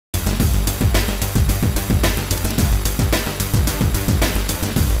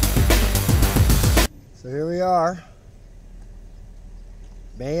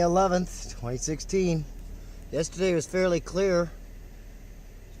May 11th, 2016. Yesterday was fairly clear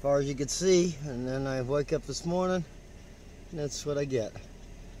as far as you could see, and then I wake up this morning and that's what I get.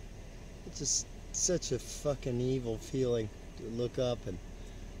 It's just such a fucking evil feeling to look up and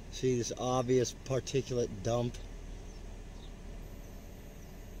see this obvious particulate dump.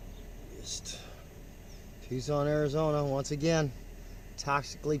 Just Tucson, Arizona, once again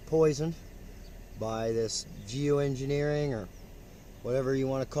toxically poisoned by this geo-engineering or whatever you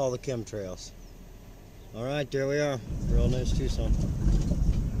want to call the chemtrails. Alright, there we are. Real News Tucson.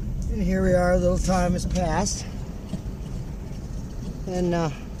 And here we are, a little time has passed. And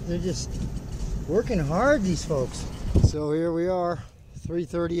they're just working hard, these folks. So here we are,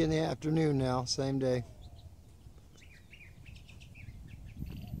 3:30 in the afternoon now, same day.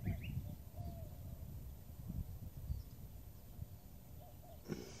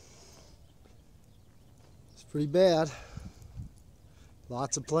 It's pretty bad.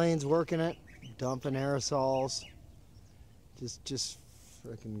 Lots of planes working it, dumping aerosols. Just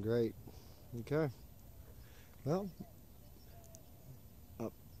freaking great. Okay. Well,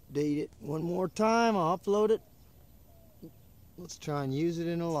 update it one more time. I'll upload it. Let's try and use it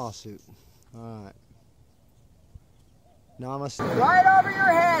in a lawsuit. Alright. Namaste. Right over your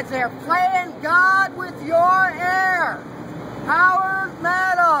heads, they're playing God with your air. Powered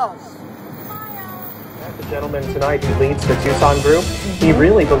metals. The gentleman tonight who leads the Tucson group, he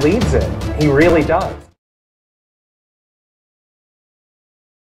really believes it. He really does.